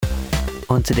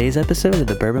On today's episode of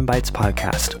the Bourbon Bites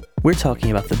podcast, we're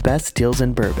talking about the best deals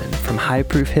in bourbon, from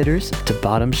high-proof hitters to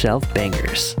bottom-shelf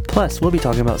bangers. Plus, we'll be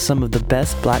talking about some of the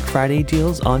best Black Friday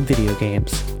deals on video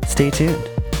games. Stay tuned.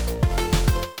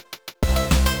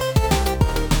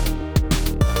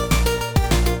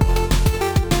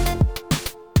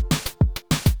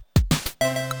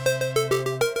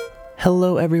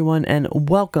 Hello, everyone, and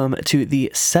welcome to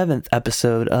the 7th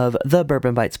episode of the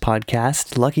Bourbon Bites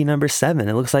podcast, lucky number 7.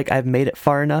 It looks like I've made it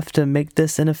far enough to make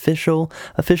this an official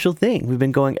thing. We've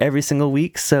been going every single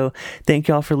week, so thank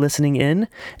y'all for listening in,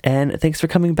 and thanks for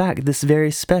coming back this very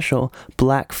special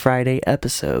Black Friday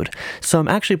episode. So I'm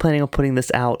actually planning on putting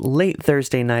this out late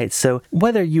Thursday night, so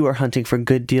whether you are hunting for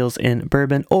good deals in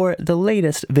bourbon or the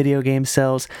latest video game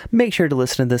sales, make sure to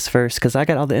listen to this first, because I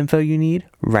got all the info you need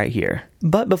right here.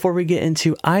 But before we get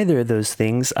into either of those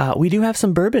things, we do have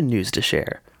some bourbon news to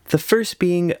share. The first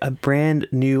being a brand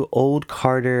new Old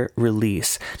Carter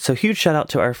release. So huge shout out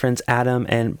to our friends Adam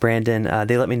and Brandon.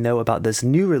 They let me know about this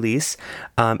new release.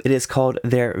 It is called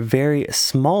their Very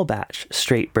Small Batch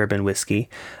Straight Bourbon Whiskey.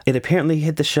 It apparently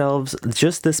hit the shelves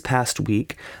just this past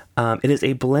week. It is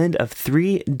a blend of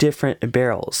 3 different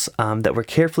barrels that were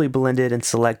carefully blended and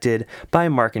selected by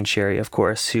Mark and Sherry, of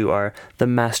course, who are the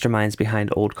masterminds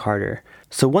behind Old Carter.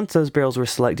 So once those barrels were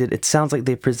selected, it sounds like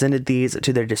they presented these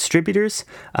to their distributors,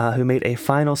 who made a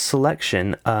final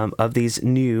selection of these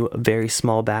new very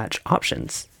small batch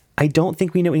options. I don't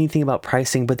think we know anything about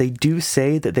pricing, but they do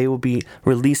say that they will be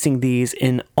releasing these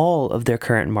in all of their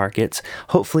current markets,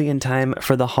 hopefully in time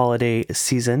for the holiday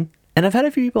season. And I've had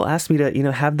a few people ask me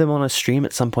to, have them on a stream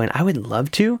at some point. I would love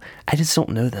to. I just don't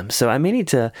know them. So I may need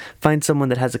to find someone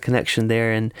that has a connection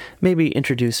there and maybe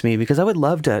introduce me, because I would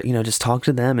love to, just talk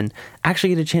to them and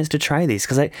actually get a chance to try these.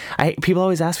 Because people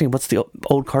always ask me, what's the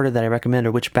Old Carter that I recommend,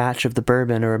 or which batch of the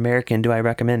bourbon or American do I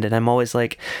recommend? And I'm always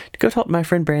like, go talk to my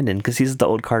friend Brandon, because he's the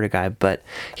Old Carter guy. But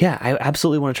yeah, I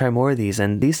absolutely want to try more of these,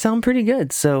 and these sound pretty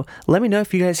good. So let me know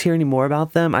if you guys hear any more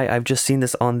about them. I've just seen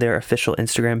this on their official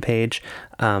Instagram page.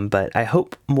 But I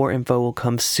hope more info will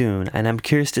come soon, and I'm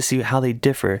curious to see how they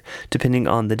differ depending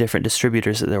on the different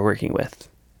distributors that they're working with.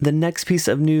 The next piece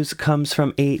of news comes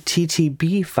from a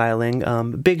TTB filing.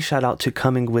 Big shout out to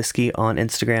Cumming Whiskey on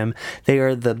Instagram. They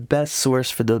are the best source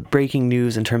for the breaking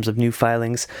news in terms of new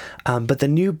filings. But the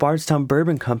new Bardstown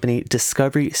Bourbon Company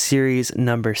Discovery Series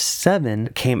number 7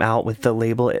 came out with the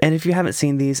label. And if you haven't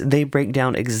seen these, they break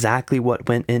down exactly what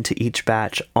went into each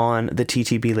batch on the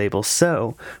TTB label.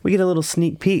 So we get a little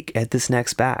sneak peek at this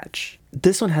next batch.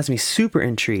 This one has me super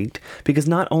intrigued, because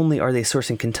not only are they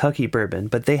sourcing Kentucky bourbon,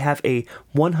 but they have a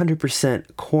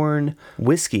 100% corn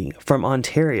whiskey from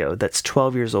Ontario that's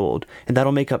 12 years old, and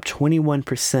that'll make up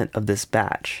 21% of this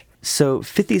batch. So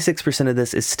 56% of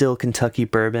this is still Kentucky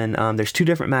bourbon. There's 2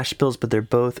 different mash bills, but they're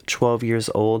both 12 years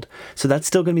old. So that's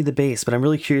still going to be the base, but I'm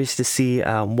really curious to see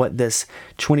what this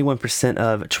 21%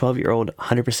 of 12-year-old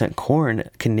 100% corn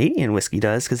Canadian whiskey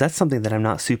does, because that's something that I'm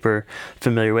not super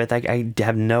familiar with. I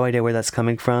have no idea where that's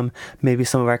coming from. Maybe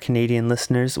some of our Canadian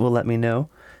listeners will let me know.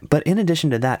 But in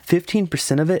addition to that,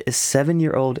 15% of it is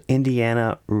 7-year-old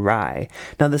Indiana rye.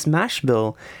 Now this mash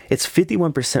bill, it's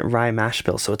 51% rye mash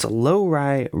bill, so it's a low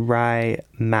rye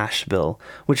mash bill,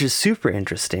 which is super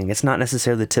interesting. It's not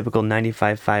necessarily the typical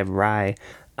 95.5 rye.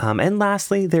 And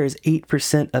lastly, there is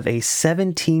 8% of a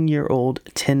 17-year-old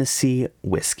Tennessee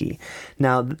whiskey.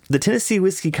 Now, the Tennessee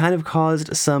whiskey kind of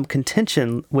caused some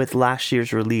contention with last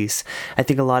year's release. I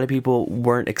think a lot of people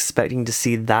weren't expecting to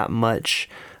see that much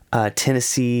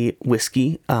Tennessee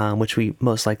whiskey, which we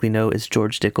most likely know is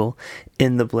George Dickel,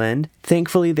 in the blend.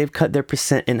 Thankfully, they've cut their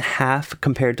percent in half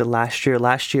compared to last year.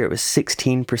 Last year, it was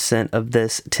 16% of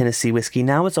this Tennessee whiskey.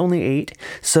 Now it's only 8%.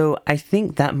 So I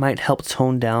think that might help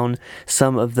tone down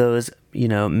some of those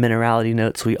minerality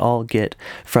notes we all get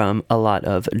from a lot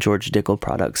of George Dickel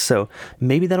products. So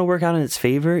maybe that'll work out in its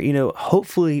favor.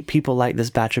 Hopefully people like this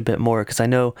batch a bit more, because I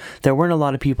know there weren't a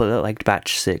lot of people that liked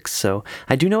batch 6. So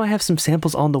I do know I have some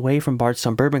samples on the way from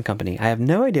Bardstown Bourbon Company. I have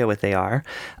no idea what they are.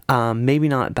 Maybe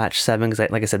not batch 7,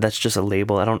 because like I said, that's just a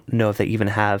label. I don't know if they even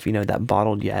have, that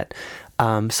bottled yet.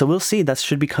 So we'll see. That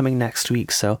should be coming next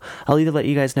week. So I'll either let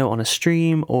you guys know on a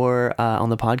stream or on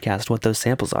the podcast what those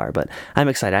samples are. But I'm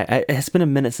excited. It's been a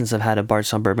minute since I've had a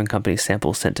Bardstown Bourbon Company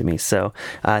sample sent to me. So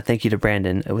thank you to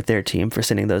Brandon with their team for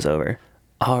sending those over.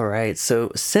 All right,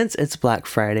 so since it's Black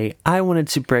Friday, I wanted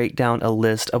to break down a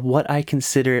list of what I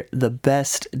consider the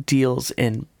best deals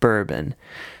in bourbon.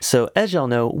 So as y'all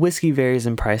know, whiskey varies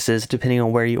in prices depending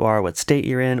on where you are, what state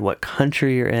you're in, what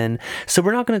country you're in. So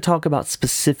we're not going to talk about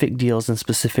specific deals in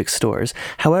specific stores.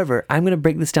 However, I'm going to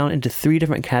break this down into 3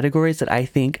 different categories that I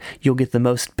think you'll get the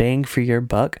most bang for your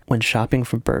buck when shopping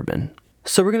for bourbon.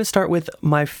 So we're going to start with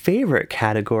my favorite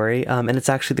category, and it's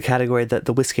actually the category that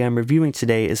the whiskey I'm reviewing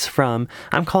today is from.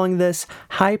 I'm calling this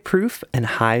high proof and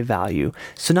high value.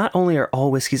 So not only are all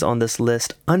whiskeys on this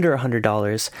list under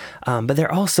 $100, but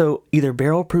they're also either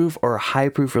barrel proof or high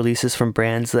proof releases from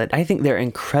brands that I think they're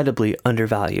incredibly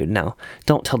undervalued. Now,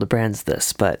 don't tell the brands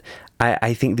this, but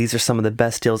I think these are some of the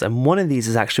best deals, and one of these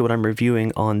is actually what I'm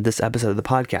reviewing on this episode of the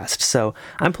podcast. So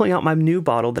I'm pulling out my new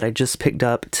bottle that I just picked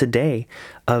up today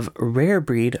of Rare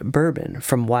Breed Bourbon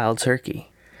from Wild Turkey.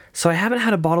 So I haven't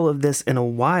had a bottle of this in a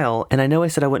while, and I know I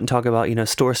said I wouldn't talk about,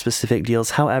 store-specific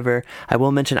deals. However, I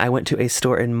will mention I went to a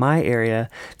store in my area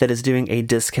that is doing a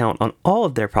discount on all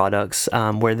of their products,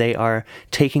 where they are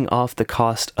taking off the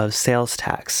cost of sales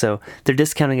tax. So they're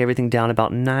discounting everything down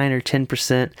about 9 or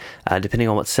 10%, depending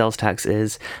on what sales tax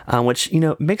is, which,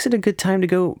 makes it a good time to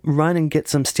go run and get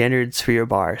some standards for your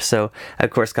bar. So I, of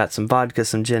course, got some vodka,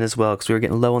 some gin as well, because we were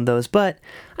getting low on those, but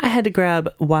I had to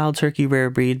grab Wild Turkey Rare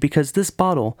Breed because this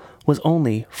bottle was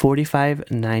only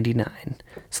 $45.99.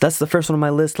 So that's the first one on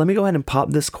my list. Let me go ahead and pop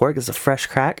this cork as a fresh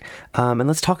crack, and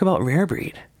let's talk about Rare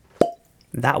Breed.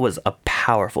 That was a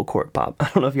powerful cork pop. I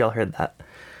don't know if y'all heard that.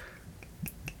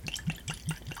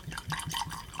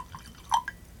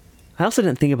 I also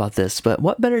didn't think about this, but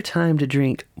what better time to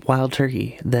drink Wild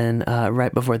Turkey than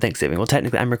right before Thanksgiving? Well,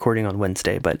 technically, I'm recording on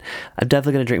Wednesday, but I'm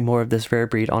definitely going to drink more of this Rare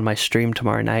Breed on my stream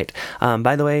tomorrow night.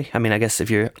 By the way, I guess if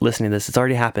you're listening to this, it's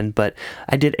already happened, but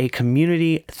I did a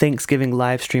community Thanksgiving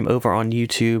live stream over on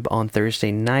YouTube on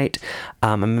Thursday night.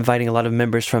 I'm inviting a lot of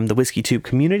members from the WhiskeyTube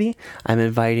community. I'm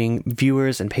inviting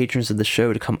viewers and patrons of the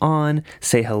show to come on,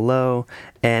 say hello,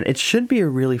 and it should be a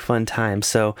really fun time.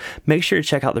 So make sure to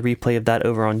check out the replay of that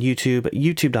over on YouTube,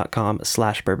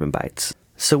 youtube.com/bourbonbites.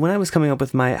 So when I was coming up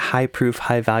with my high proof,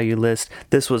 high value list,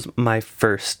 this was my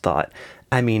first thought.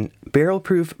 Barrel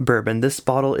proof bourbon, this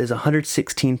bottle is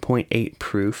 116.8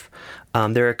 proof.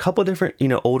 There are a couple different,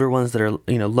 older ones that are,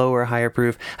 lower, higher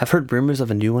proof. I've heard rumors of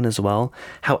a new one as well.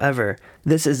 However,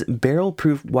 this is barrel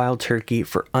proof Wild Turkey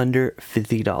for under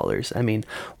 $50.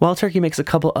 Wild Turkey makes a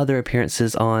couple other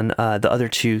appearances on the other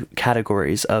 2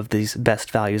 categories of these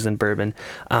best values in bourbon.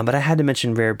 But I had to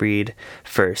mention Rare Breed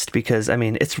first because,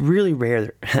 it's really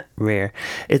rare.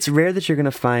 It's rare that you're going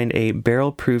to find a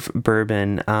barrel proof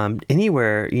bourbon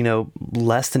anywhere,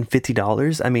 less than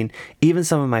 $50. Even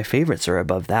some of my favorites are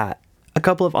above that. A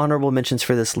couple of honorable mentions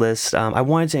for this list I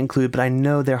wanted to include, but I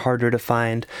know they're harder to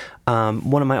find.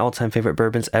 One of my all-time favorite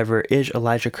bourbons ever is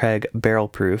Elijah Craig Barrel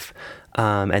Proof,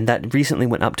 and that recently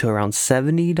went up to around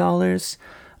 $70.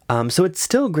 So it's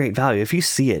still great value. If you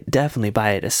see it, definitely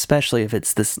buy it, especially if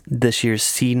it's this year's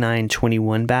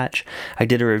C921 batch. I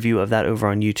did a review of that over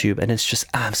on YouTube, and it's just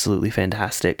absolutely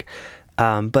fantastic.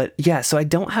 But yeah, so I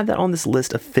don't have that on this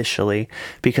list officially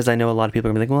because I know a lot of people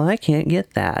are going to be like, well, I can't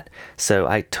get that. So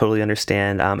I totally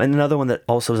understand. And another one that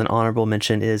also is an honorable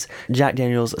mention is Jack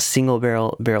Daniel's Single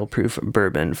Barrel Proof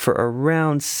Bourbon for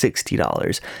around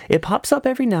 $60. It pops up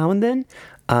every now and then.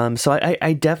 So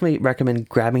I definitely recommend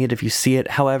grabbing it if you see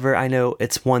it. However, I know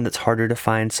it's one that's harder to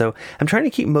find. So I'm trying to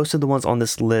keep most of the ones on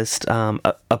this list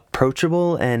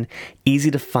approachable and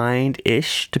easy to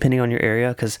find-ish, depending on your area,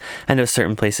 because I know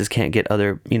certain places can't get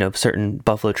other, certain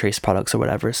Buffalo Trace products or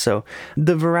whatever. So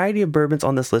the variety of bourbons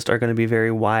on this list are going to be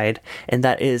very wide, and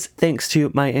that is thanks to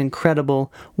my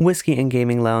incredible Whiskey and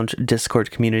Gaming Lounge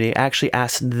Discord community. I actually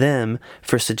asked them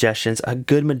for suggestions. A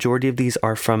good majority of these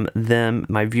are from them,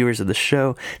 my viewers of the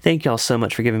show. Thank y'all so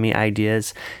much for giving me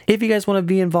ideas. If you guys want to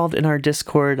be involved in our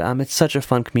Discord, it's such a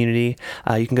fun community.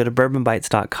 You can go to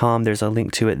bourbonbites.com. There's a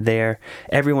link to it there.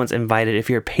 Everyone's invited. If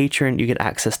you're a patron, you get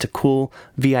access to cool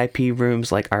VIP rooms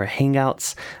like our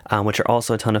Hangouts, which are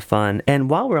also a ton of fun. And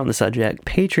while we're on the subject,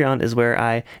 Patreon is where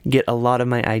I get a lot of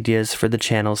my ideas for the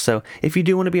channel. So if you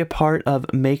do want to be a part of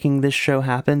making this show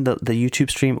happen, the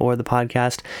YouTube stream or the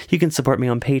podcast, you can support me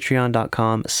on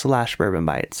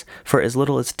patreon.com/bourbonbites for as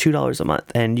little as $2 a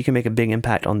month. And you can make a big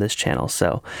impact on this channel.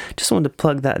 So just wanted to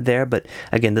plug that there. But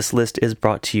again, this list is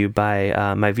brought to you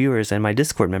by my viewers and my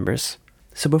Discord members.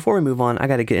 So before we move on, I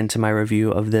got to get into my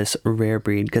review of this Rare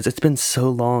Breed because it's been so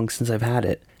long since I've had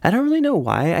it. I don't really know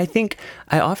why. I think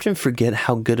I often forget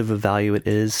how good of a value it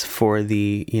is for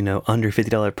the, under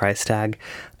 $50 price tag.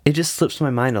 it just slips my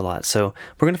mind a lot. So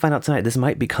we're going to find out tonight. This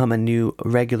might become a new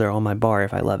regular on my bar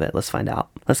if I love it. Let's find out.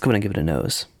 Let's go ahead and give it a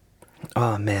nose.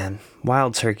 Oh man,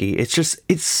 Wild Turkey.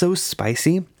 It's so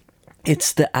spicy.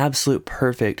 It's the absolute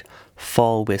perfect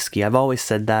fall whiskey. I've always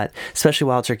said that, especially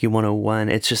Wild Turkey 101.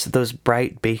 It's just those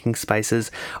bright baking spices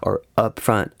are up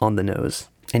front on the nose.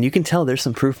 And you can tell there's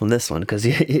some proof on this one because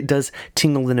it does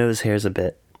tingle the nose hairs a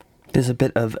bit. There's a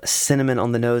bit of cinnamon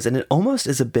on the nose, and it almost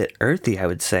is a bit earthy, I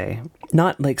would say.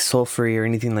 Not like sulfury or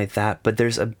anything like that, but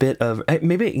there's a bit of,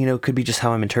 maybe, it could be just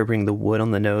how I'm interpreting the wood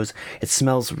on the nose. It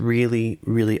smells really,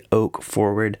 really oak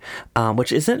forward,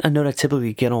 which isn't a note I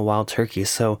typically get on Wild Turkey.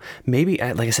 So maybe,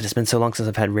 like I said, it's been so long since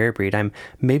I've had Rare Breed.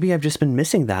 Maybe I've just been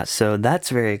missing that. So that's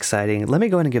very exciting. Let me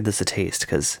go ahead and give this a taste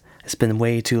because it's been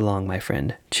way too long, my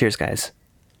friend. Cheers, guys.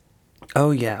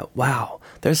 Oh yeah, wow.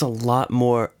 There's a lot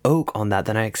more oak on that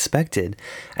than I expected.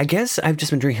 I guess I've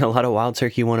just been drinking a lot of Wild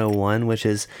Turkey 101, which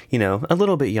is, a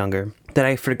little bit younger. That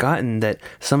I've forgotten that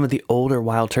some of the older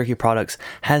Wild Turkey products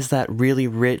has that really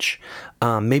rich,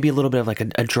 maybe a little bit of like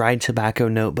a dried tobacco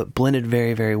note, but blended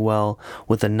very, very well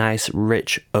with a nice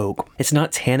rich oak. It's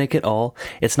not tannic at all.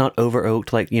 It's not over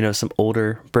oaked like, some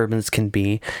older bourbons can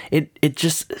be. It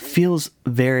just feels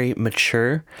very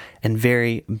mature and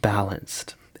very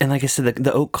balanced. And like I said,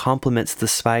 the oak complements the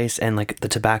spice and like the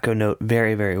tobacco note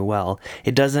very, very well.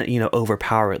 It doesn't,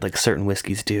 overpower it like certain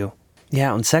whiskeys do.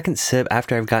 Yeah, on second sip,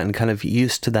 after I've gotten kind of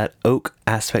used to that oak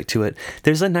aspect to it,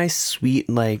 there's a nice sweet,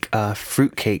 like,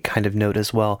 fruitcake kind of note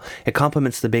as well. It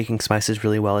complements the baking spices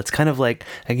really well. It's kind of like,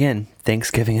 again,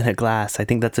 Thanksgiving in a glass. I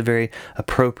think that's a very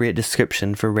appropriate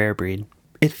description for Rare Breed.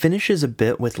 It finishes a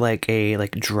bit with like a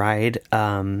dried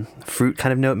fruit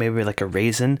kind of note, maybe like a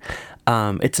raisin.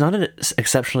 It's not an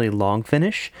exceptionally long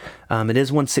finish. It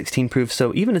is 116 proof,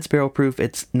 so even it's barrel proof,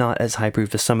 it's not as high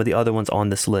proof as some of the other ones on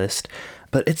this list.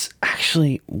 But it's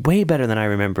actually way better than I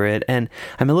remember it, and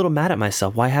I'm a little mad at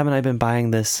myself. Why haven't I been buying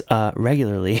this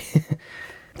regularly?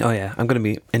 Oh yeah, I'm going to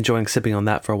be enjoying sipping on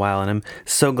that for a while, and I'm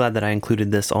so glad that I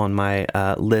included this on my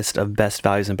list of best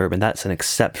values in bourbon. That's an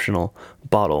exceptional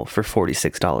bottle for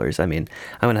 $46. I mean,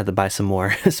 I'm going to have to buy some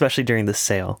more, especially during this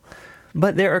sale.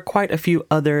 But there are quite a few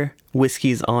other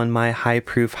whiskeys on my high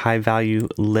proof, high value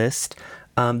list.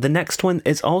 The next one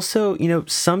is also,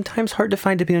 sometimes hard to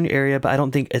find depending on your area, but I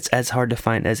don't think it's as hard to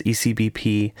find as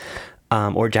ECBP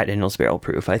or Jack Daniel's Barrel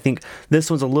Proof. I think this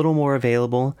one's a little more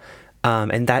available.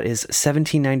 And that is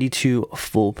 1792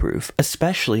 Full Proof,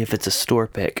 especially if it's a store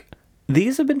pick.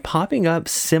 These have been popping up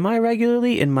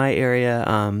semi-regularly in my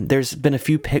area. There's been a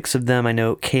few picks of them. I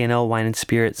know K&L Wine and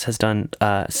Spirits has done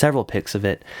several picks of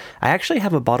it. I actually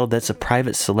have a bottle that's a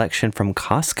private selection from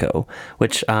Costco,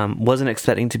 which wasn't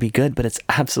expecting to be good, but it's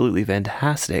absolutely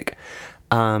fantastic.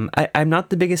 I'm not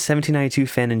the biggest 1792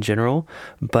 fan in general,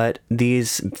 but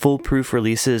these foolproof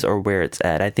releases are where it's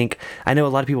at. I know a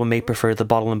lot of people may prefer the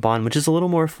Bottle and Bond, which is a little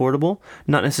more affordable,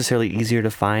 not necessarily easier to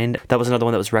find. That was another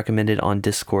one that was recommended on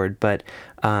Discord, but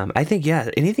I think,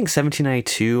 anything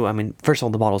 1792, I mean, first of all,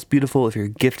 the bottle's beautiful. If you're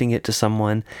gifting it to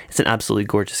someone, it's an absolutely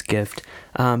gorgeous gift.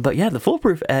 But yeah, the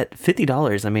foolproof at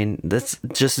 $50, I mean, that's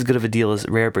just as good of a deal as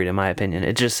Rare Breed, in my opinion.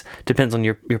 It just depends on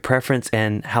your preference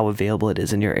and how available it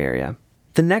is in your area.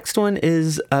 The next one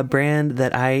is a brand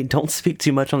that I don't speak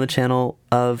too much on the channel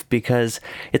of because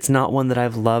it's not one that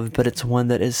I've loved, but it's one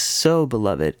that is so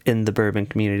beloved in the bourbon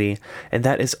community, and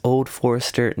that is Old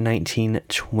Forester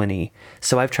 1920.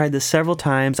 So I've tried this several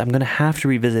times. I'm gonna have to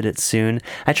revisit it soon.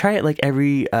 I try it like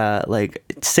every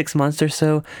 6 months or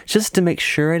so just to make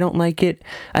sure I don't like it.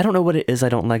 I don't know what it is I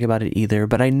don't like about it either,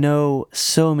 but I know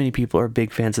so many people are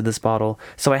big fans of this bottle,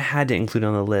 so I had to include it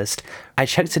on the list. I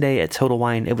checked today at Total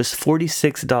Wine. It was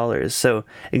 $46, so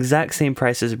exact same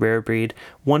price as Rare Breed,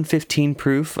 115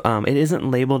 proof. It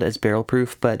isn't labeled as barrel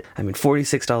proof, but I mean,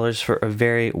 $46 for a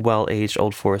very well-aged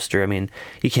Old Forester. I mean,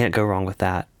 you can't go wrong with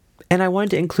that. And I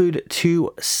wanted to include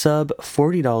two sub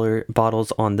 $40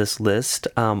 bottles on this list.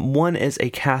 One is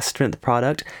a cask strength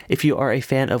product. If you are a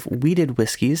fan of wheated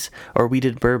whiskeys or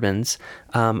wheated bourbons,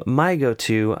 my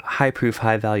go-to high proof,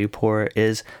 high value pour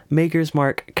is Maker's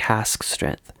Mark Cask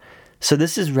Strength. So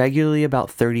this is regularly about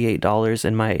 $38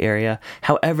 in my area.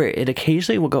 However, it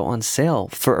occasionally will go on sale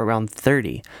for around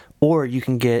 $30. Or you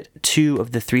can get two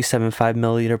of the 375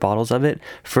 milliliter bottles of it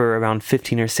for around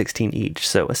 15 or 16 each.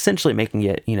 So essentially making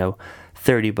it,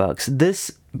 $30.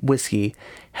 This whiskey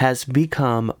has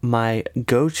become my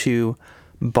go-to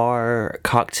bar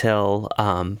cocktail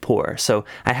pour. So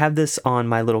I have this on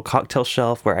my little cocktail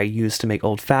shelf where I use to make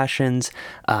old fashions,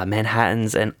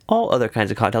 Manhattans, and all other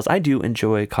kinds of cocktails. I do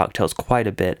enjoy cocktails quite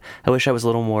a bit. I wish I was a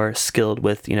little more skilled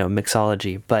with,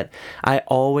 mixology, but I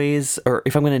always, or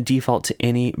if I'm going to default to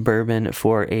any bourbon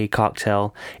for a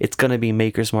cocktail, it's going to be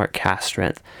Maker's Mark Cask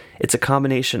Strength. It's a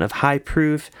combination of high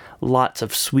proof, lots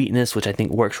of sweetness, which I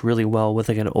think works really well with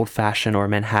like an old fashioned or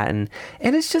Manhattan.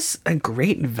 And it's just a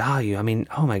great value. I mean,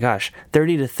 oh my gosh,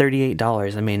 $30 to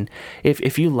 $38. I mean,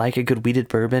 if you like a good wheated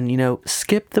bourbon,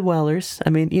 skip the Wellers. I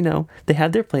mean, they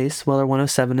have their place. Weller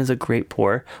 107 is a great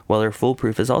pour. Weller Full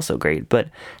Proof is also great. But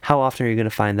how often are you going to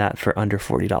find that for under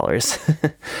 $40?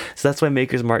 So that's why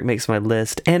Maker's Mark makes my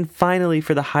list. And finally,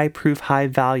 for the high proof, high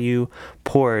value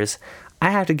pours, I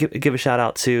have to give a shout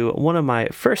out to one of my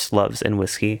first loves in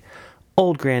whiskey,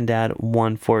 Old Grandad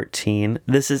 114.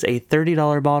 This is a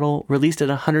 $30 bottle released at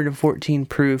 114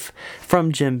 proof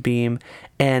from Jim Beam,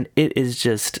 and it's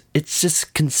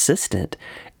just consistent.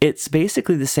 It's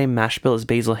basically the same mash bill as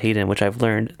Basil Hayden, which I've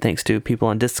learned thanks to people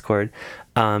on Discord.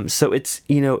 So it's,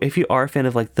 if you are a fan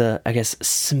of like the, I guess,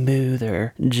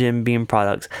 smoother Jim Beam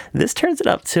products, this turns it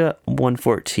up to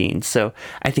 114. So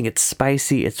I think it's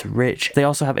spicy, it's rich. They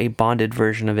also have a bonded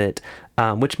version of it,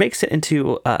 which makes it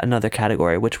into another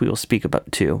category, which we will speak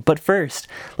about too. But first,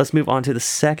 let's move on to the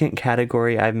second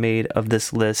category I've made of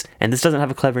this list. And this doesn't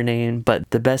have a clever name, but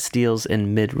the best deals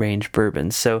in mid-range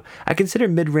bourbons. So I consider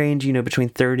mid-range, between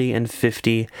 30 and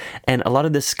 50. And a lot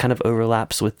of this kind of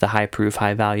overlaps with the high proof,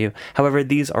 high value. However,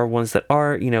 these are ones that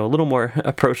are, a little more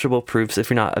approachable proofs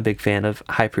if you're not a big fan of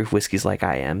high proof whiskeys like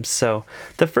I am. So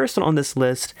the first one on this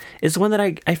list is one that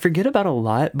I forget about a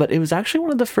lot, but it was actually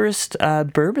one of the first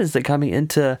bourbons that got me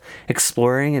into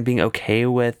exploring and being okay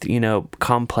with,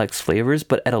 complex flavors,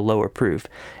 but at a lower proof.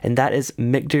 And that is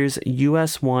Michter's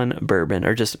US 1 bourbon,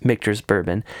 or just Michter's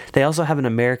bourbon. They also have an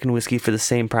American whiskey for the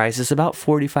same price. It's about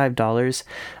 $45.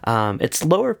 It's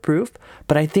lower proof,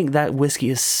 but I think that whiskey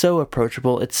is so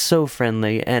approachable. It's so friendly.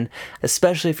 And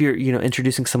especially if you're,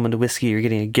 introducing someone to whiskey, you're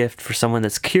getting a gift for someone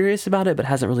that's curious about it, but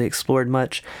hasn't really explored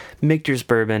much. Michter's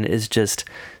bourbon is just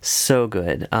so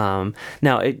good. Now,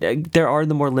 there are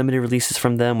the more limited releases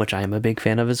from them, which I am a big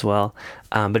fan of as well.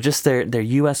 But just their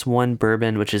US 1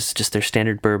 bourbon, which is just their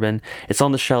standard bourbon, it's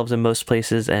on the shelves in most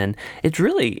places, and it's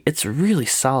really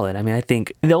solid. I mean, I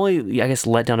think the only,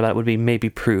 letdown about it would be maybe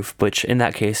proof, which in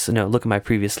that case, look at my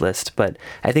previous list. But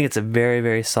I think it's a very,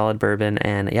 very solid bourbon,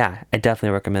 and yeah, I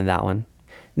definitely recommend that one.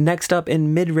 Next up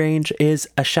in mid-range is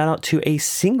a shout out to a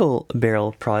single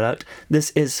barrel product.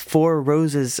 This is Four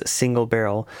Roses single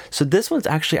barrel. So this one's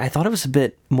actually, I thought it was a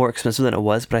bit more expensive than it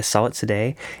was, but I saw it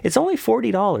today. It's only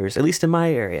 $40, at least in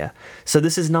my area. So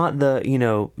this is not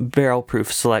the, barrel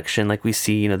proof selection like we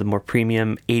see, the more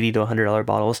premium $80 to $100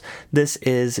 bottles. This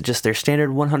is just their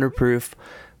standard 100 proof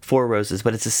Four Roses,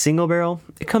 but it's a single barrel.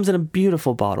 It comes in a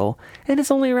beautiful bottle, and it's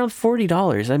only around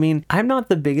 $40. I mean, I'm not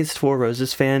the biggest Four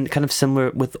Roses fan, kind of similar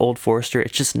with Old Forester.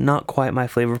 It's just not quite my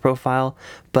flavor profile,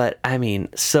 but I mean,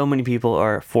 so many people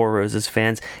are Four Roses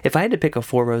fans. If I had to pick a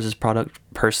Four Roses product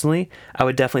personally, I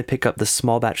would definitely pick up the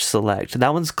Small Batch Select.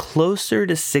 That one's closer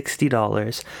to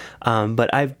 $60,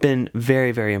 but I've been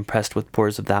very, very impressed with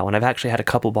pours of that one. I've actually had a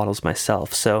couple bottles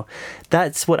myself, so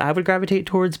that's what I would gravitate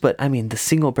towards. But I mean, the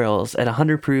single barrels at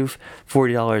 100 proof,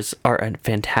 $40 are a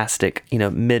fantastic,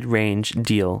 mid-range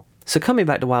deal. So coming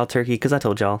back to Wild Turkey, because I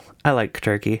told y'all I like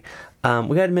turkey,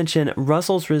 we got to mention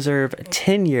Russell's Reserve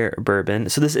 10-year bourbon.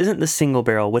 So this isn't the single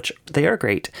barrel, which they are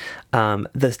great. The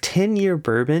 10-year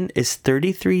bourbon is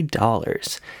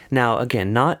 $33. Now,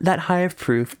 again, not that high of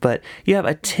proof, but you have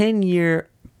a 10-year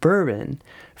bourbon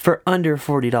for under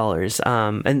 $40.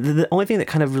 And the only thing that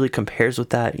kind of really compares with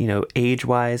that,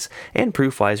 age-wise and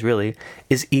proof-wise really,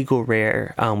 is Eagle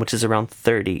Rare, which is around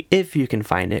 $30, if you can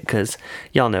find it, because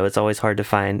y'all know it's always hard to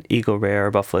find Eagle Rare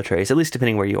or Buffalo Trace, at least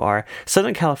depending where you are.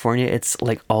 Southern California, it's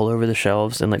like all over the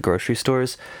shelves in like grocery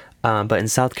stores. But in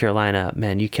South Carolina,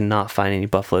 man, you cannot find any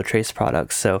Buffalo Trace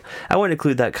products. So I want to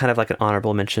include that kind of like an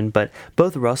honorable mention. But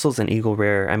both Russell's and Eagle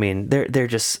Rare, I mean, they're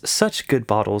just such good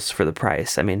bottles for the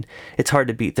price. I mean, it's hard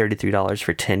to beat $33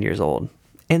 for 10 years old.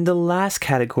 And the last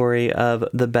category of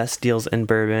the best deals in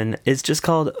bourbon is just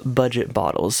called budget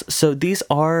bottles. So these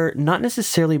are not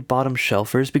necessarily bottom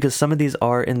shelfers, because some of these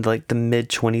are in like the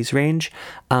mid-20s range,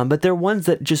 but they're ones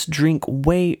that just drink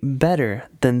way better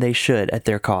than they should at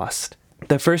their cost.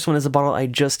 The first one is a bottle I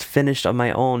just finished on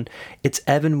my own. It's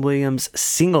Evan Williams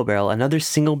Single Barrel, another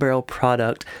single barrel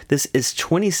product. This is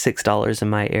 $26 in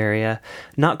my area.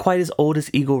 Not quite as old as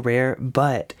Eagle Rare,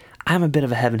 but I'm a bit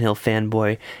of a Heaven Hill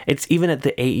fanboy. It's even at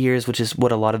the 8 years, which is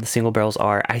what a lot of the single barrels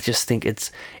are. I just think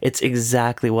it's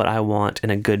exactly what I want in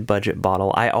a good budget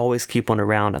bottle. I always keep one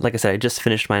around. Like I said, I just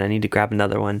finished mine. I need to grab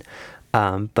another one.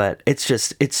 But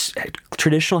it's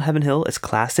traditional Heaven Hill. It's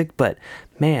classic, but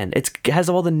man, it has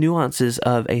all the nuances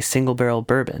of a single barrel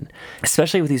bourbon.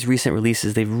 Especially with these recent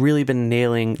releases, they've really been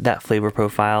nailing that flavor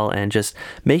profile and just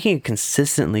making a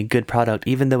consistently good product,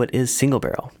 even though it is single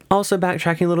barrel. Also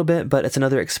backtracking a little bit, but it's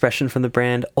another expression from the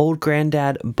brand, Old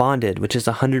Grandad Bonded, which is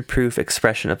a 100 proof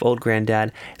expression of Old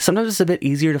Grandad. Sometimes it's a bit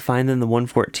easier to find than the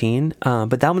 114,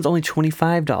 but that one's only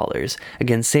 $25.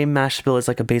 Again, same mash bill as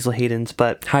like a Basil Hayden's,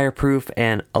 but higher proof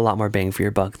and a lot more bang for your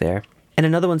buck there. And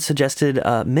another one suggested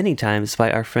many times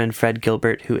by our friend Fred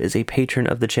Gilbert, who is a patron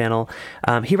of the channel.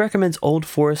 He recommends Old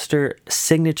Forester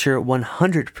Signature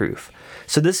 100 proof.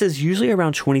 So this is usually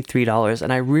around $23,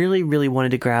 and I really, really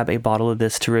wanted to grab a bottle of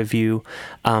this to review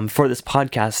for this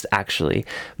podcast, actually.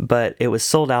 But it was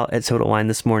sold out at Total Wine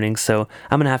this morning, so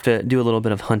I'm going to have to do a little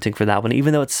bit of hunting for that one.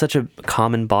 Even though it's such a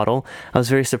common bottle, I was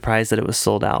very surprised that it was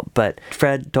sold out. But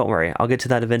Fred, don't worry. I'll get to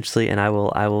that eventually, and I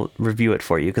will review it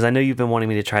for you, because I know you've been wanting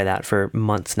me to try that for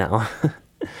months now.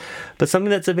 But something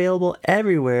that's available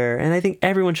everywhere, and I think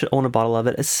everyone should own a bottle of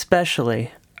it,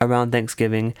 especially around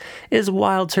Thanksgiving, is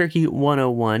Wild Turkey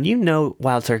 101. You know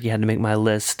Wild Turkey had to make my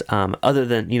list, other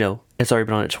than, it's already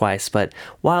been on it twice, but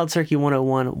Wild Turkey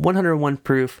 101, 101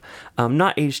 proof,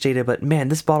 not age dated, but man,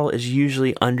 this bottle is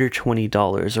usually under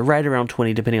 $20, or right around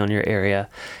 $20 depending on your area.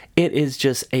 It is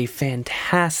just a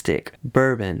fantastic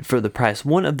bourbon for the price.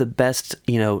 One of the best,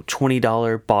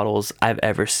 $20 bottles I've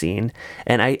ever seen.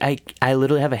 And I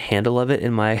literally have a handle of it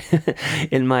in my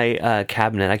in my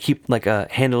cabinet. I keep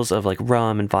handles of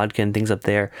rum and vodka and things up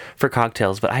there for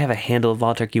cocktails, but I have a handle of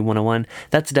Wild Turkey 101.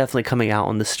 That's definitely coming out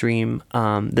on the stream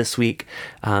this week.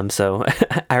 So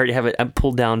I already have it. I'm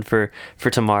pulled down for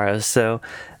tomorrow. So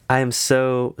I am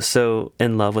so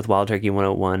in love with Wild Turkey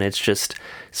 101. It's just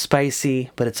spicy,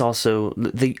 but it's also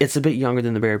it's a bit younger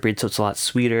than the Rare Breed, so it's a lot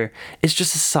sweeter. It's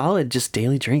just a solid, just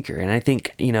daily drinker, and I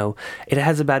think it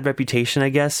has a bad reputation, I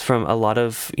guess, from a lot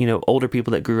of older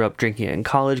people that grew up drinking it in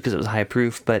college because it was high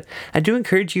proof. But I do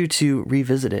encourage you to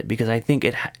revisit it because I think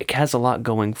it has a lot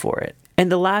going for it.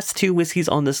 And the last two whiskeys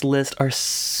on this list are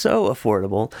so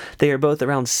affordable. They are both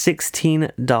around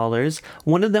 $16.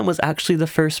 One of them was actually the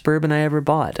first bourbon I ever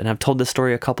bought, and I've told this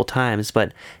story a couple times,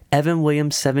 but Evan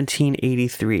Williams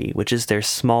 1783, which is their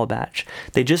small batch.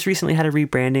 They just recently had a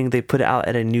rebranding. They put it out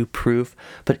at a new proof,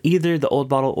 but either the old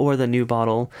bottle or the new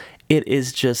bottle, it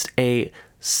is just a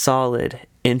solid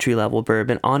entry-level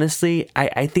bourbon. Honestly,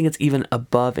 I think it's even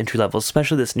above entry-level,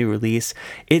 especially this new release.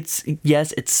 It's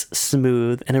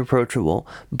smooth and approachable,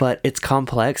 but it's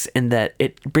complex in that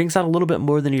it brings out a little bit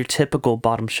more than your typical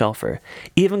bottom shelfer.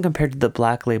 Even compared to the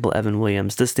Black Label Evan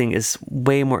Williams, this thing is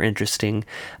way more interesting.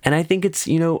 And I think it's,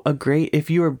 a great, if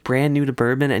you are brand new to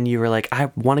bourbon and you were like, I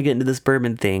want to get into this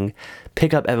bourbon thing,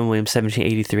 pick up Evan Williams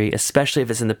 1783, especially if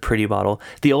it's in the pretty bottle.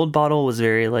 The old bottle was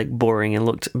very boring and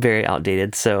looked very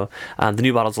outdated, so the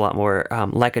new bottle's a lot more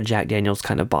like a Jack Daniel's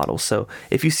kind of bottle. So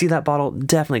if you see that bottle,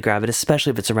 definitely grab it,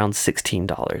 especially if it's around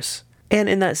 $16. And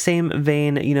in that same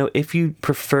vein, if you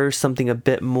prefer something a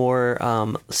bit more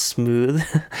smooth,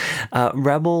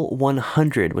 Rebel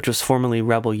 100, which was formerly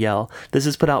Rebel Yell. This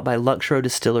is put out by Luxro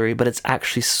Distillery, but it's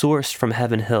actually sourced from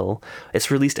Heaven Hill.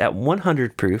 It's released at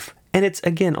 100 proof. And it's,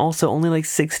 again, also only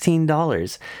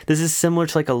 $16. This is similar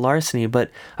to a Larceny,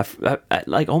 but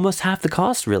almost half the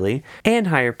cost, really. And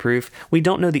higher proof. We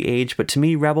don't know the age, but to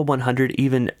me, Rebel 100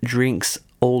 even drinks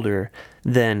older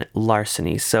than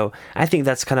Larceny. So I think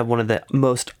that's kind of one of the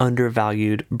most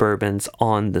undervalued bourbons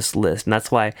on this list. And that's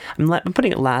why I'm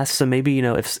putting it last. So maybe,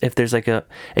 if there's a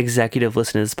executive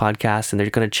listening to this podcast and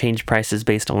they're going to change prices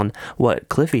based on what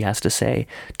Cliffy has to say,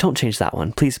 don't change that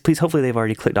one. Please, hopefully they've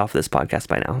already clicked off this podcast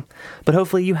by now. But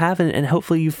hopefully you haven't, and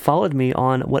hopefully you've followed me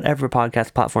on whatever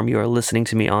podcast platform you are listening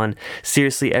to me on.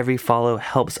 Seriously, every follow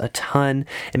helps a ton.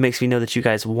 It makes me know that you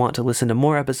guys want to listen to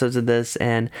more episodes of this,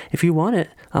 and if you want it,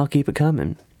 I'll keep it coming.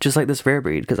 Just like this Rare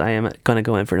Breed, because I am going to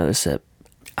go in for another sip.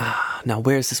 Now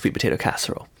where's the sweet potato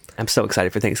casserole? I'm so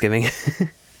excited for Thanksgiving.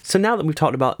 So now that we've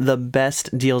talked about the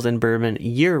best deals in bourbon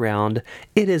year-round,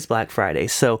 it is Black Friday.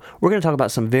 So we're going to talk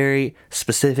about some very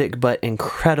specific but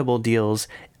incredible deals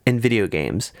in video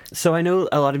games. So I know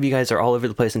a lot of you guys are all over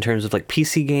the place in terms of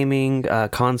PC gaming,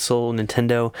 console,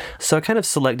 Nintendo. So I kind of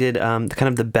selected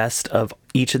the best of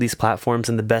each of these platforms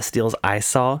and the best deals I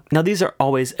saw. Now these are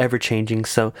always ever changing,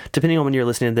 so depending on when you're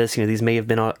listening to this, these may have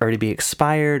been already be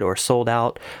expired or sold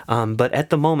out. But at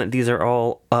the moment, these are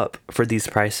all up for these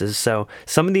prices. So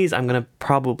some of these I'm gonna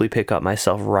probably pick up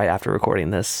myself right after recording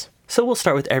this. So we'll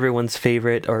start with everyone's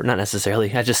favorite, or not necessarily,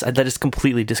 that just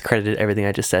completely discredited everything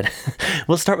I just said.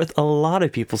 We'll start with a lot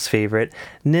of people's favorite,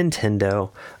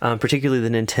 Nintendo, particularly the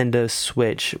Nintendo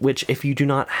Switch, which if you do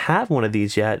not have one of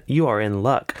these yet, you are in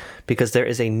luck, because there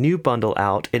is a new bundle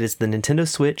out. It is the Nintendo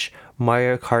Switch,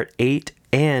 Mario Kart 8,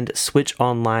 and Switch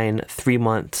Online 3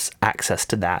 months access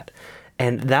to that.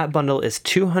 And that bundle is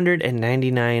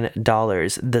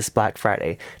 $299 this Black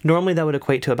Friday. Normally that would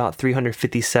equate to about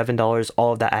 $357,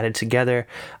 all of that added together.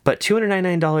 But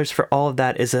 $299 for all of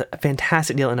that is a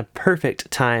fantastic deal and a perfect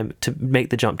time to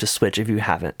make the jump to Switch if you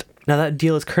haven't. Now that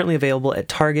deal is currently available at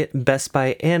Target, Best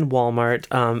Buy, and Walmart,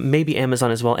 maybe Amazon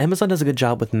as well. Amazon does a good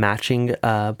job with matching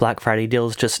Black Friday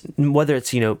deals, just whether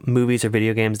it's, movies or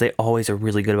video games, they always are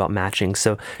really good about matching.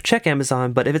 So check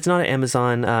Amazon, but if it's not at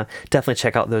Amazon, definitely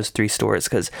check out those 3 stores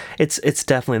because it's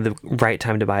definitely the right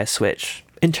time to buy a Switch.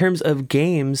 In terms of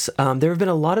games, there have been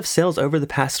a lot of sales over the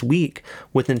past week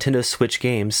with Nintendo Switch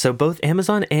games. So both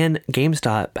Amazon and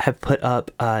GameStop have put up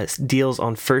deals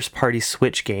on first-party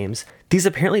Switch games. These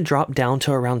apparently dropped down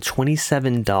to around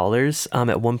 $27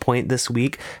 at one point this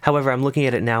week. However, I'm looking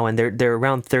at it now and they're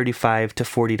around $35 to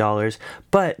 $40.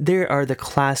 But there are the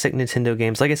classic Nintendo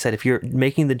games. Like I said, if you're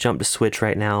making the jump to Switch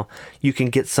right now, you can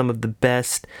get some of the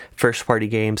best first-party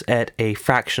games at a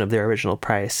fraction of their original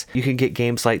price. You can get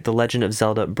games like The Legend of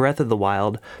Zelda Breath of the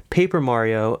Wild, Paper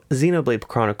Mario, Xenoblade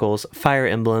Chronicles, Fire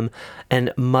Emblem,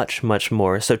 and much, much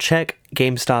more. So check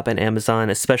GameStop and Amazon,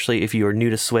 especially if you are new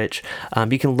to Switch.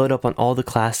 You can load up on all the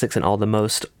classics and all the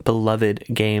most beloved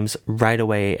games right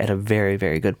away at a very,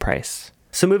 very good price.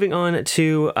 So moving on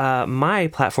to my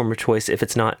platform of choice, if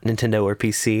it's not Nintendo or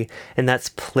PC, and that's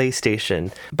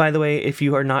PlayStation. By the way, if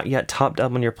you are not yet topped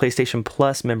up on your PlayStation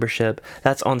Plus membership,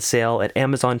 that's on sale at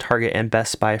Amazon, Target, and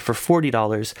Best Buy for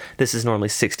 $40. This is normally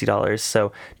 $60,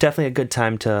 so definitely a good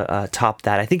time to top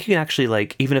that. I think you can actually,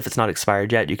 even if it's not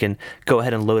expired yet, you can go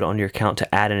ahead and load it on your account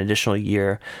to add an additional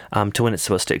year to when it's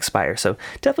supposed to expire. So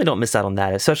definitely don't miss out on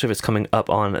that, especially if it's coming up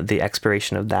on the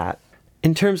expiration of that.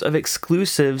 In terms of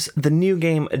exclusives, the new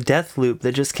game Deathloop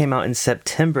that just came out in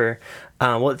September,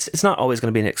 it's not always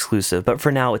going to be an exclusive, but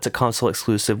for now it's a console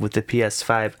exclusive with the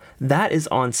PS5. That is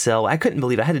on sale. I couldn't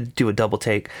believe it. I had to do a double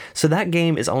take. So that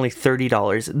game is only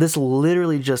 $30. This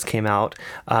literally just came out.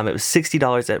 It was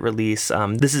 $60 at release.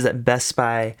 This is at Best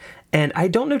Buy. And I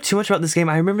don't know too much about this game.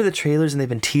 I remember the trailers and they've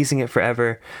been teasing it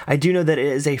forever. I do know that it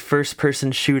is a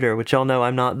first-person shooter, which y'all know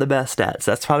I'm not the best at.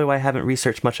 So that's probably why I haven't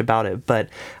researched much about it. But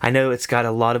I know it's got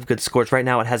a lot of good scores. Right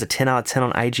now it has a 10 out of 10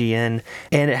 on IGN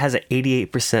and it has an 88%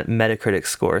 Metacritic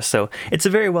score. So it's a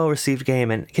very well-received game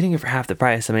and getting it for half the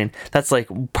price. I mean, that's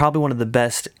probably one of the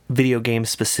best video game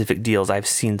specific deals I've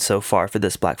seen so far for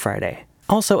this Black Friday.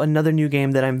 Also, another new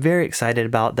game that I'm very excited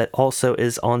about that also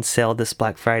is on sale this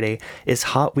Black Friday is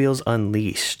Hot Wheels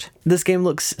Unleashed. This game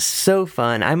looks so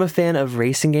fun. I'm a fan of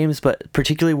racing games, but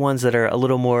particularly ones that are a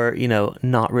little more,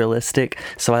 not realistic.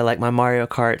 So I like my Mario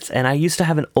Karts. And I used to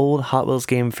have an old Hot Wheels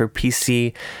game for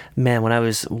PC, when I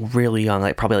was really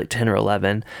young, probably 10 or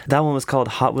 11. That one was called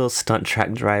Hot Wheels Stunt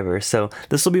Track Driver. So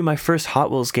this will be my first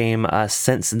Hot Wheels game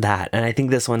since that. And I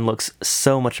think this one looks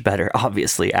so much better,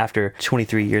 obviously, after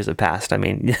 23 years have passed. I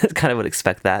mean, kind of would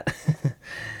expect that.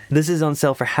 This is on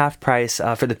sale for half price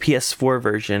for the PS4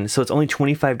 version, so it's only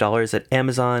 $25 at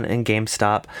Amazon and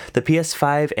GameStop. The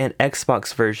PS5 and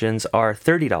Xbox versions are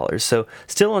 $30, so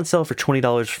still on sale for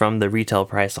 $20 from the retail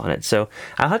price on it. So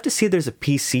I'll have to see if there's a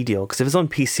PC deal, because if it's on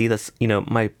PC, that's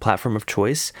my platform of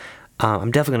choice.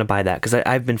 I'm definitely going to buy that because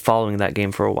I've been following that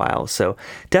game for a while. So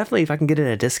definitely if I can get it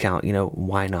at a discount,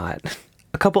 why not?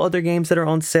 A couple other games that are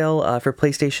on sale for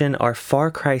PlayStation are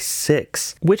Far Cry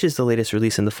 6, which is the latest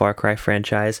release in the Far Cry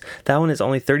franchise. That one is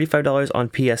only $35 on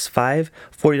PS5,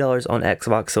 $40 on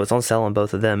Xbox, so it's on sale on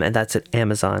both of them, and that's at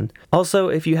Amazon. Also,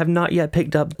 if you have not yet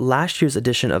picked up last year's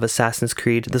edition of Assassin's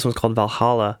Creed, this one's called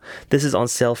Valhalla. This is on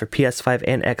sale for PS5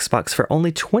 and Xbox for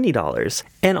only $20.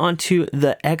 And onto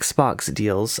the Xbox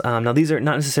deals. Now, these are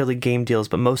not necessarily game deals,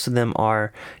 but most of them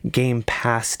are Game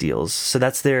Pass deals. So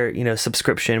that's their,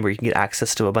 subscription where you can get access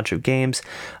to a bunch of games.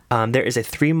 There is a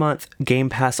 3-month Game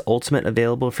Pass Ultimate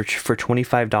available for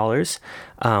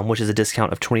 $25, which is a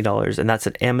discount of $20, and that's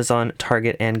at Amazon,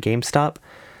 Target, and GameStop.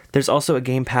 There's also a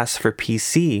Game Pass for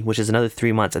PC, which is another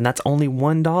 3 months, and that's only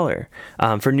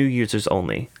 $1 for new users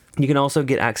only. You can also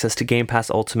get access to Game Pass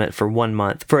Ultimate for 1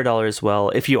 month for $1 as well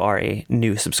if you are a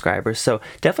new subscriber. So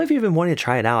definitely if you've been wanting to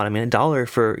try it out, I mean, $1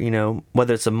 for,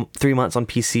 whether it's 3 months on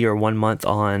PC or 1 month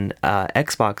on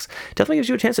Xbox, definitely gives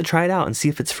you a chance to try it out and see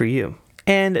if it's for you.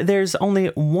 And there's only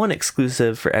one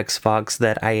exclusive for Xbox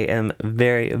that I am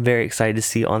very, very excited to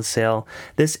see on sale.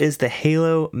 This is the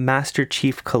Halo Master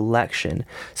Chief Collection.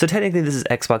 So technically this is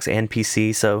Xbox and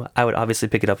PC, so I would obviously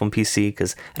pick it up on PC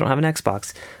because I don't have an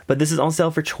Xbox. But this is on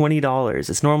sale for $20.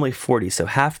 It's normally $40, so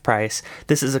half price.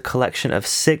 This is a collection of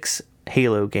 6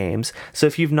 Halo games. So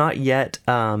if you've not yet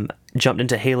jumped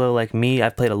into Halo like me,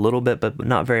 I've played a little bit but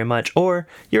not very much, or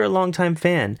you're a longtime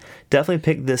fan, definitely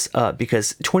pick this up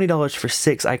because $20 for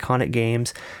 6 iconic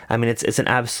games, I mean, it's an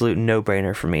absolute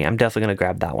no-brainer for me. I'm definitely going to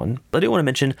grab that one. But I do want to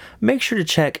mention, make sure to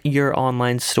check your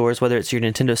online stores, whether it's your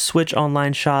Nintendo Switch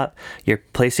online shop, your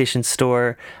PlayStation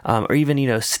store, or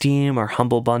even, Steam or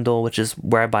Humble Bundle, which is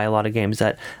where I buy a lot of games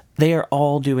at. They are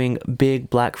all doing big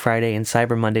Black Friday and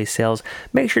Cyber Monday sales.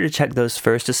 Make sure to check those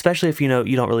first, especially if you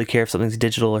don't really care if something's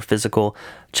digital or physical.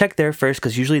 Check there first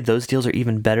because usually those deals are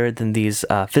even better than these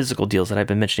physical deals that I've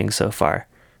been mentioning so far.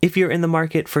 If you're in the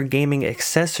market for gaming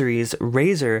accessories,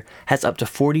 Razer has up to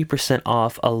 40%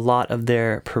 off a lot of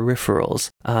their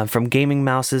peripherals. From gaming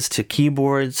mouses to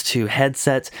keyboards to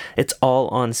headsets, it's all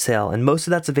on sale. And most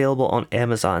of that's available on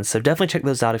Amazon. So definitely check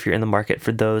those out if you're in the market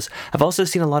for those. I've also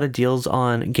seen a lot of deals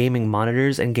on gaming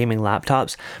monitors and gaming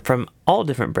laptops from all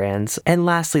different brands. And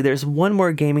lastly, there's one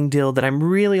more gaming deal that I'm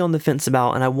really on the fence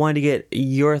about, and I wanted to get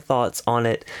your thoughts on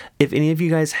it. If any of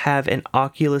you guys have an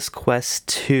Oculus Quest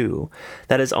 2,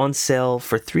 that is on sale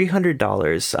for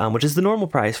 $300, which is the normal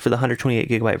price for the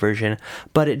 128GB version,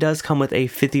 but it does come with a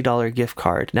 $50 gift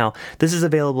card. Now, this is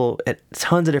available at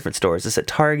tons of different stores. It's at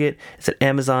Target, it's at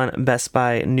Amazon, Best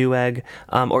Buy, Newegg,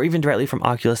 or even directly from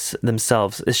Oculus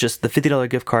themselves. It's just the $50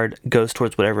 gift card goes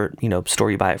towards whatever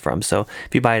store you buy it from. So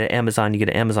if you buy it at Amazon, you get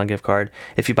an Amazon gift card.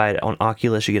 If you buy it on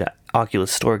Oculus, you get an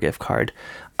Oculus Store gift card.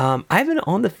 I've been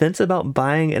on the fence about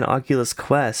buying an Oculus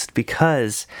Quest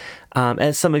because,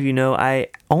 as some of you know, I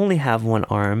only have one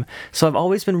arm, so I've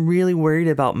always been really worried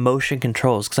about motion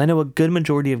controls because I know a good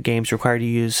majority of games require you to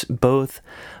use both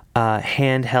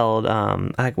handheld,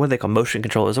 what do they call, motion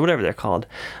controllers or whatever they're called.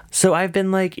 So I've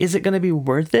been like, is it going to be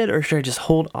worth it or should I just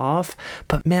hold off?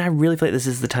 But man, I really feel like this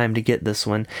is the time to get this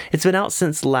one. It's been out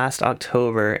since last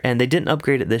October and they didn't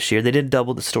upgrade it this year. They did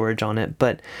double the storage on it,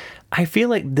 but I feel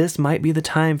like this might be the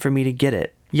time for me to get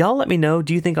it. Y'all let me know,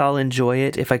 do you think I'll enjoy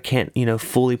it if I can't,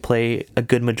 fully play a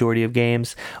good majority of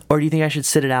games? Or do you think I should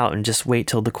sit it out and just wait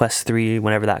till the Quest 3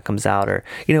 whenever that comes out? Or,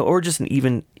 or just an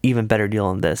even better deal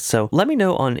on this. So let me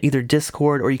know on either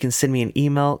Discord or you can send me an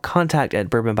email,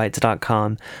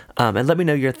 contact@bourbonbites.com, and let me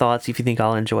know your thoughts if you think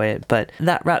I'll enjoy it. But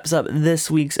that wraps up this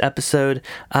week's episode.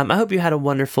 I hope you had a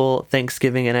wonderful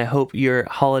Thanksgiving and I hope your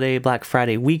holiday Black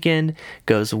Friday weekend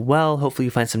goes well. Hopefully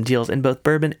you find some deals in both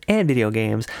bourbon and video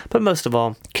games. But most of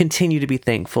all, continue to be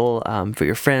thankful for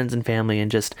your friends and family and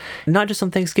just not just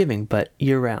on Thanksgiving, but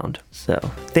year round. So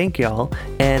thank y'all.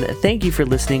 And thank you for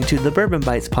listening to the Bourbon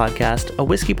Bites podcast, a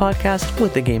whiskey podcast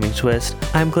with a gaming twist.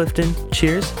 I'm Clifton.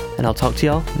 Cheers. And I'll talk to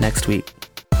y'all next week.